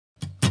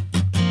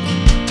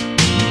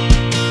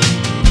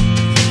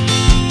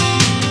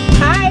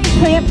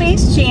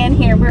Plant-Based Jan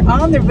here. We're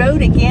on the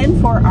road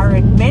again for our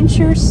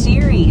adventure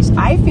series.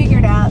 I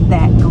figured out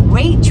that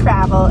great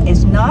travel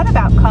is not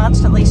about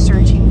constantly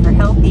searching for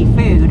healthy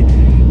food.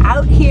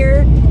 Out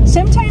here,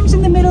 sometimes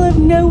in the middle of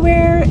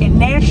nowhere, in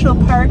national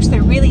parks,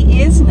 there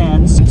really is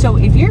none. So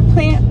if you're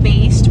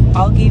plant-based,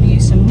 I'll give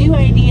you some new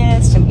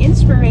ideas, some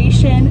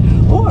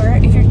inspiration, or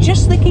if you're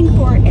just looking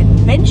for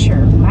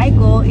adventure, my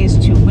goal is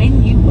to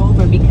win you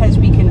over because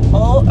we can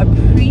all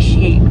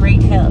appreciate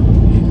great health.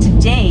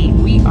 Today,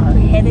 we are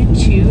headed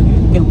to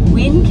the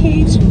Wind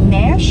Caves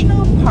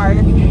National Park.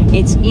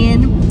 It's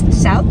in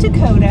South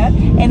Dakota,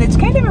 and it's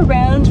kind of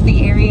around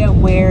the area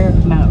where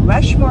Mount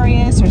Rushmore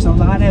is. There's a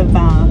lot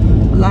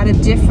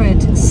of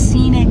different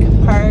scenic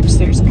parks.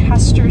 There's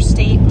Custer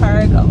State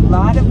Park, a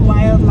lot of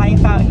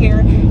wildlife out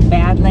here.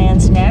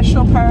 Badlands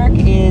National Park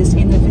is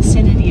in the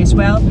vicinity as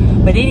well.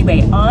 But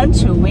anyway, on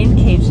to Wind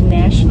Caves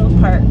National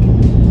Park.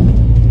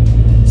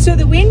 So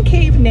the Wind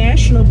Cave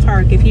National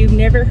Park, if you've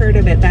never heard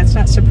of it, that's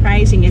not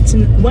surprising. It's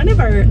one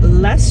of our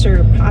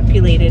lesser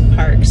populated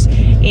parks,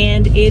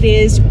 and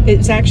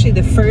it's actually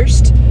the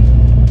first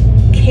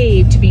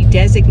cave to be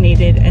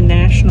designated a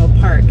national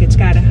park. It's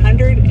got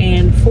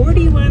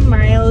 141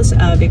 miles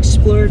of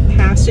explored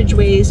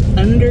passageways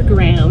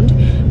underground.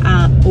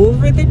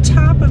 Over the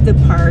top of the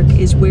park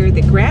is where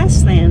the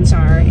grasslands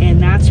are,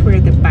 and that's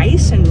where the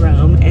bison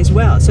roam as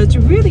well. So it's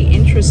a really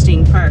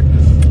interesting park.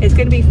 It's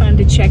going to be fun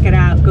to check it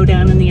out, go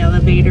down in the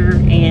elevator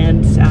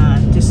and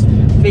just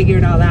figure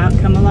it all out.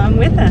 Come along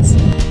with us.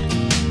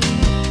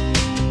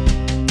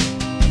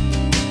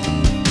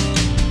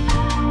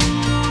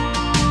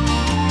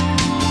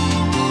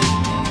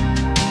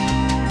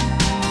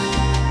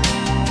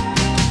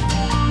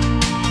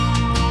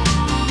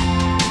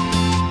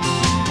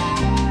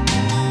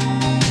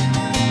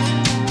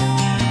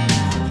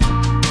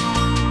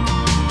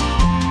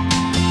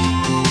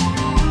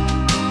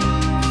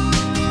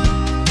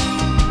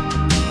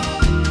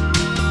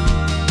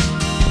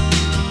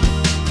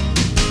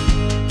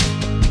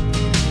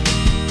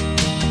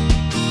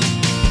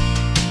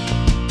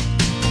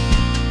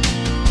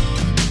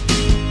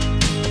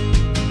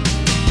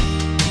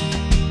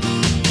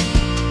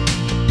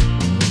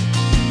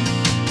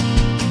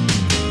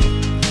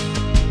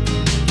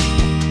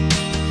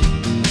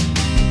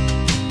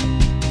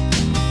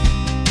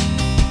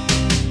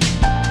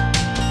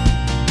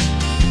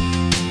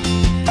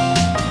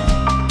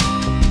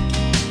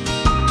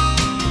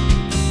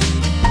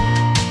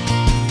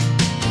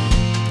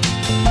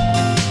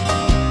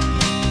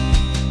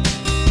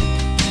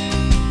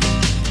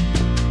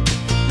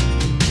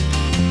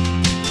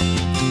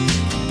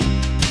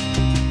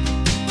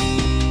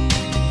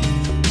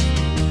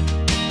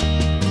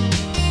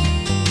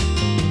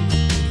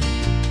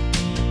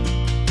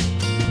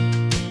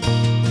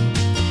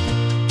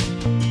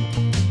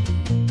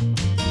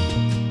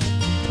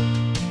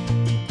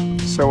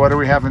 So what are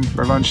we having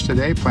for lunch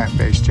today,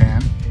 Plant-Based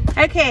Jan?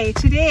 Okay,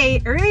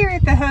 today, earlier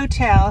at the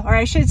hotel, or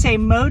I should say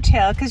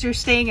motel, because you're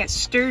staying at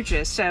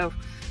Sturgis, so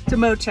it's a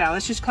motel,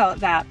 let's just call it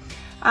that.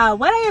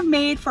 What I have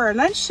made for our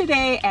lunch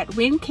today at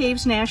Wind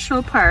Caves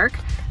National Park,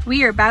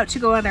 we are about to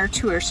go on our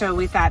tour, so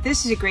we thought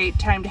this is a great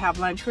time to have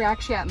lunch. We're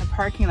actually out in the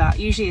parking lot.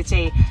 Usually it's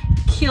a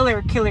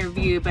killer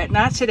view, but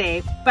not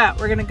today. But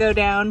we're gonna go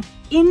down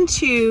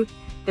into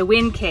the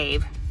Wind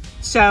Cave.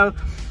 So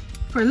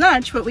for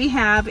lunch, what we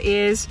have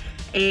is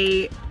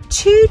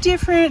two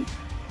different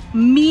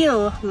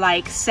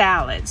meal-like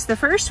salads. The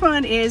first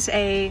one is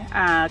a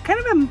kind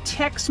of a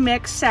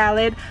Tex-Mex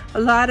salad,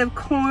 a lot of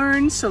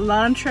corn,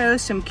 cilantro,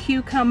 some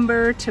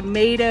cucumber,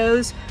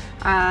 tomatoes,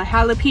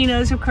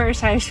 jalapenos, of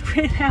course. I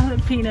spread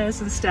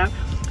jalapenos and stuff.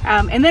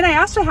 And then I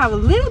also have a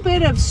little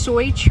bit of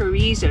soy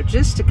chorizo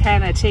just to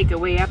kind of take it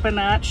way up a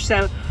notch.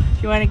 So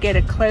if you want to get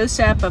a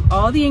close-up of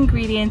all the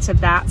ingredients of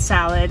that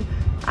salad,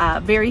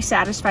 very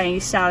satisfying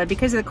salad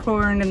because of the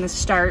corn and the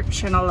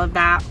starch and all of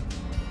that.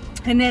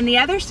 And then the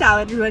other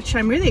salad, which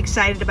I'm really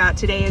excited about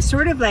today, is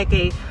sort of like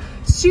a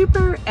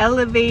super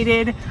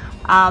elevated,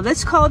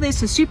 let's call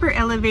this a super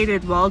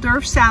elevated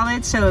Waldorf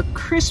salad. So a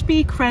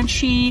crispy,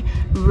 crunchy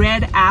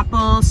red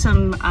apple,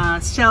 some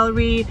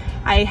celery.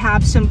 I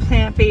have some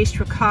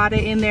plant-based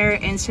ricotta in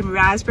there and some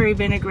raspberry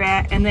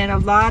vinaigrette. And then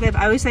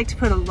I always like to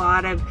put a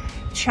lot of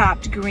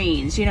chopped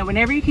greens. You know,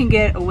 whenever you can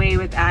get away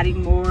with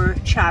adding more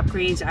chopped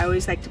greens, I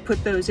always like to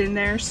put those in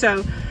there.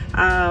 So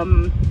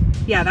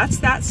yeah, that's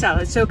that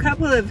salad. So a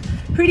couple of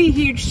pretty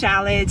huge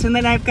salads, and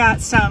then I've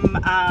got some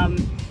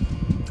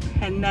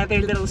another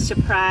little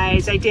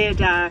surprise. I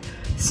did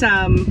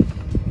some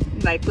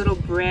like little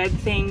bread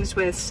things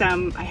with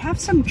some, I have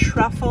some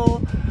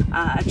truffle,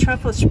 a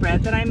truffle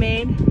spread that I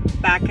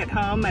made back at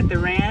home at the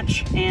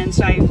ranch, and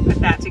so I put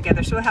that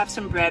together. So we'll have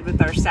some bread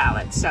with our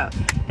salad. So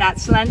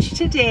that's lunch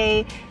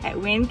today at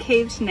Wind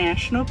Caves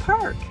National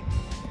Park.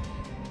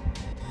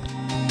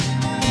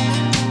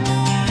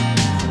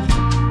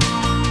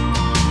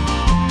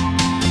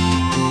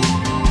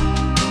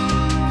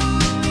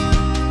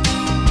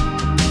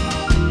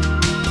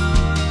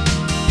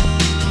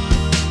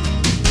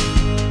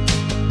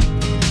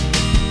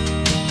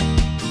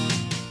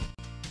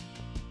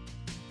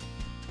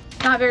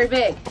 very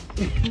big.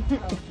 This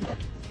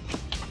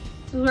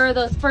is where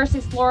those first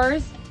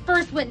explorers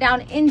first went down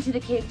into the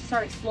cave to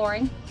start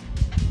exploring.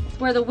 It's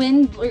where the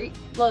wind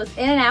blows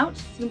in and out,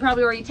 so you can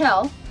probably already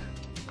tell.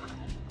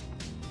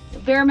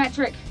 It's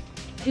barometric,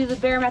 due to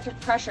the barometric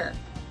pressure.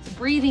 It's a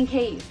breathing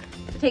cave.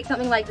 So take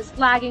something like this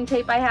flagging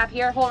tape I have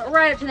here, hold it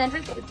right up to the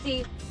entrance, you can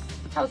see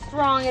how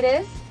strong it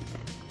is.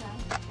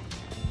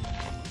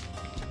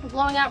 We're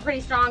blowing out pretty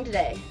strong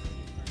today.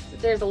 So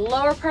there's a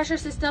lower pressure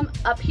system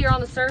up here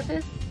on the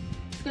surface.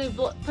 It's going to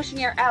be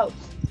pushing air out.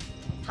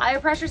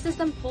 Higher pressure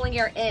system pulling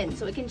air in.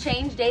 So it can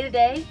change day to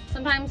day,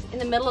 sometimes in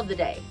the middle of the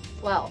day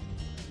as well.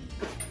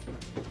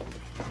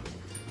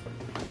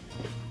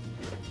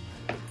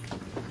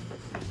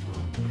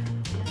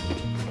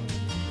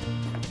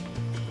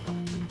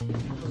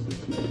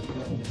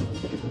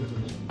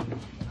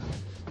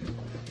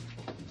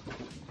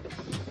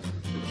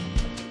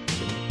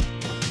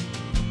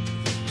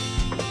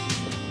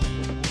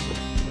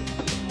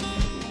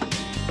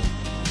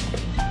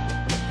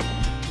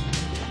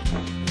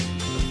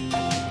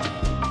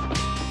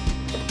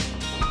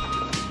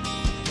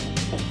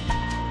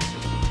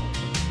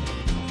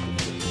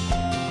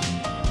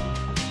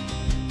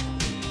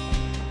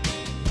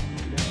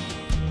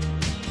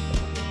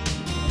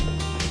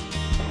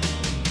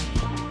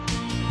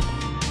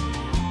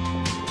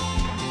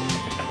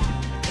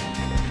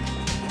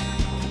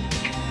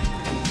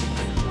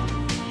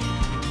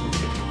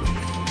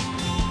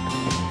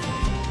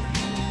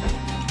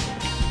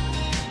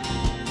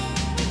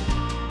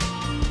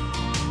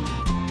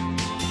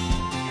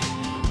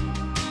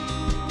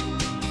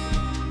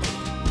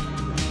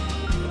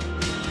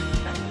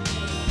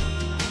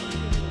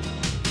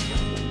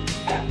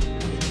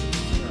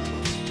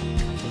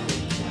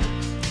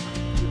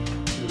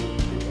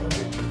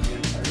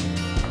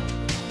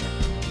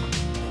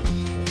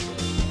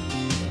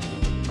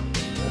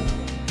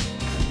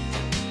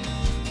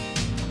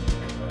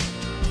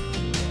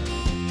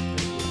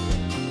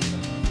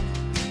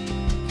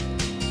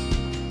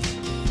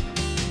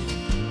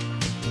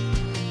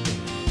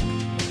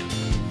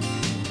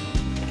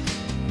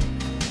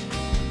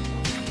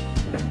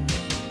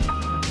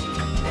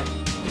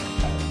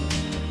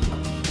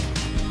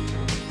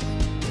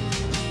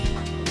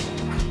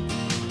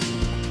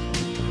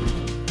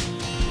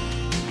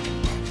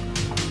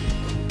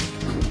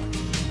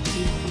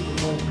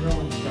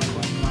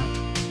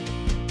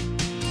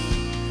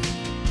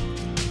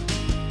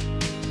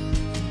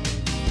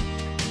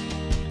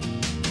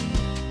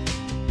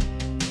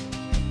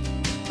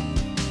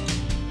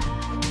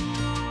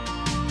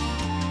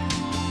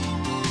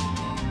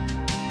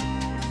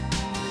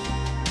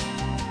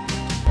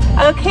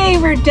 Okay,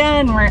 we're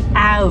done, we're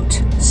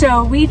out.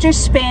 So we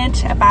just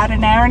spent about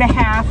an hour and a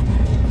half,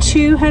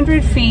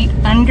 200 feet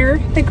under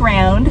the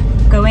ground,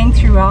 going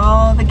through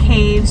all the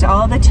caves,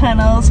 all the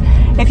tunnels.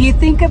 If you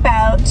think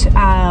about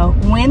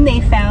when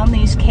they found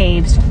these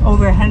caves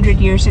over 100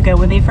 years ago,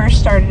 when they first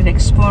started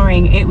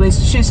exploring, it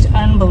was just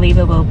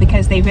unbelievable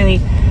because they really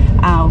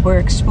were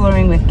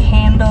exploring with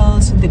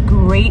candles, the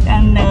great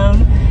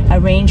unknown. A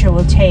ranger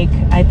will take,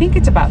 I think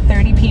it's about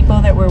 30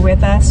 people that were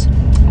with us,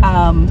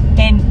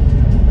 and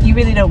you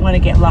really don't want to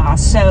get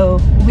lost. So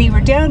we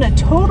were down a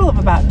total of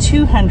about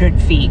 200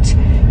 feet,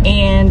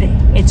 and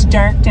it's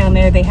dark down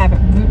there. They have it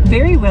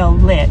very well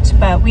lit,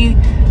 but we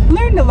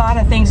learned a lot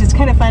of things. It's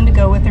kind of fun to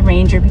go with the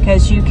ranger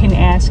because you can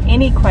ask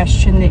any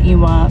question that you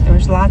want. There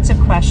was lots of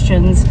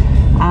questions.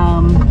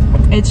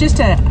 It's just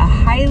a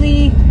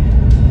highly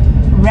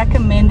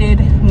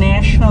recommended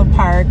national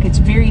park. It's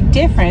very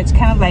different. It's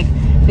kind of like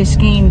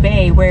Biscayne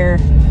Bay, where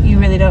you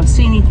really don't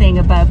see anything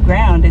above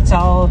ground. It's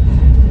all,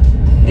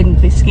 in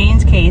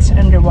Biscayne's case,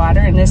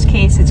 underwater. In this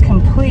case, it's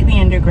completely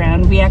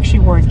underground. We actually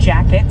wore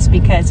jackets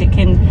because it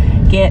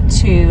can get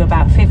to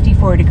about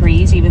 54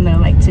 degrees, even though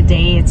like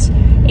today it's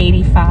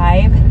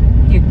 85.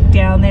 You're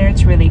down there,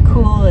 it's really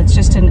cool. It's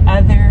just an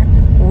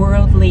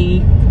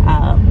otherworldly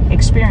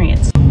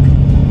experience.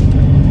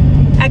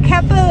 A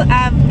couple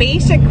of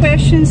basic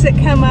questions that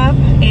come up,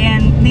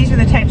 and these are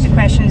the types of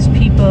questions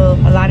people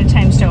a lot of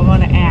times don't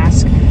want to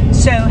ask.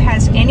 So,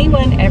 has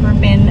anyone ever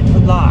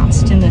been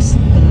lost in this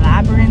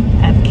labyrinth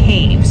of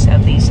caves,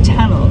 of these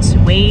tunnels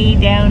way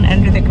down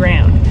under the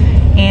ground?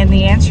 And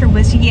the answer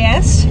was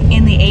yes.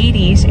 In the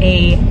 80s,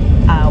 a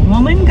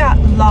woman got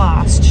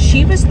lost.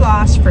 She was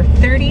lost for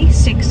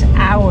 36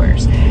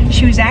 hours.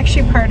 She was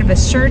actually part of a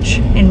search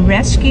and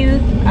rescue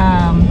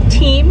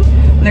team,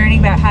 learning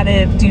about how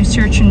to do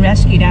search and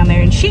rescue down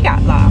there, and she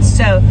got lost.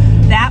 So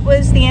that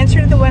was the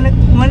answer to one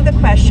of the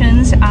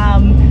questions.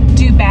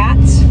 Do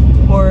bats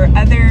or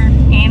other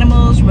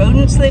animals,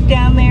 rodents, live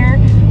down there?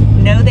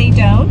 No, they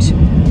don't.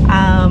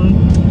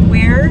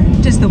 Where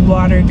does the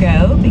water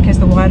go? Because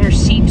the water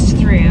seeps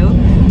through.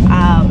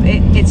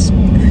 It's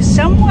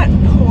somewhat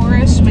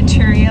porous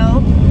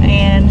material,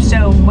 and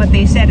so what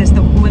they said is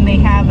that when they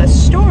have a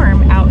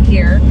storm out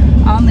here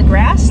on the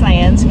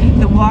grasslands,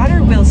 the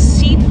water will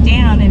seep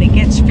down and it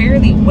gets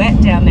fairly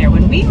wet down there.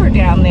 When we were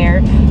down there,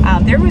 there.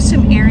 There was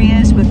some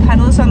areas with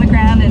puddles on the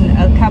ground and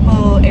a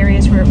couple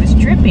areas where it was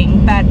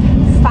dripping, but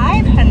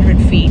 500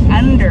 feet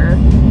under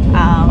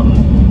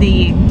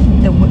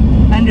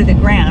under the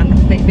ground,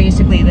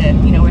 basically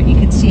what you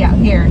can see out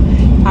here,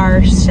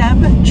 are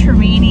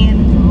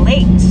subterranean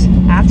lakes.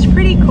 That's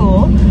pretty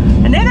cool.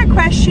 Another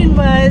question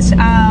was,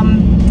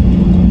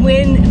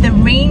 when the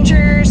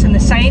rangers and the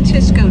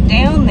scientists go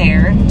down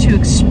there to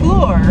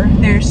explore,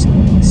 there's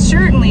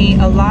certainly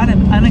a lot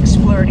of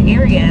unexplored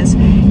areas,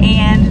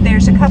 and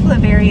there's a couple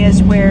of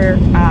areas where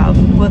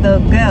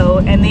they'll go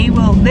and they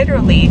will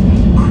literally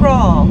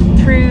crawl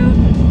through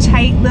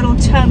tight little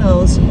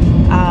tunnels.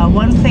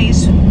 One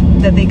place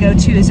that they go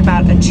to is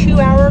about a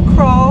 2-hour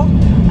crawl.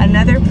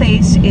 Another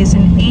place is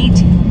an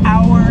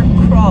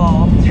 8-hour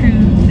crawl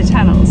through the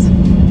tunnels.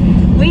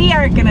 We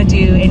aren't going to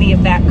do any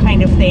of that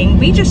kind of thing.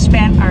 We just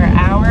spent our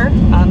hour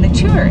on the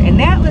tour, and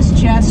that was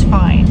just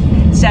fine.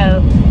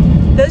 So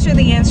those are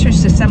the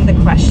answers to some of the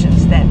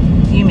questions that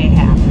you may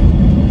have.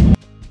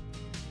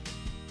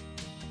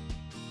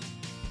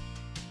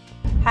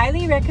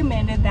 Highly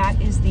recommended.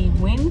 That is the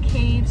Wind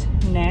Caves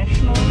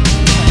National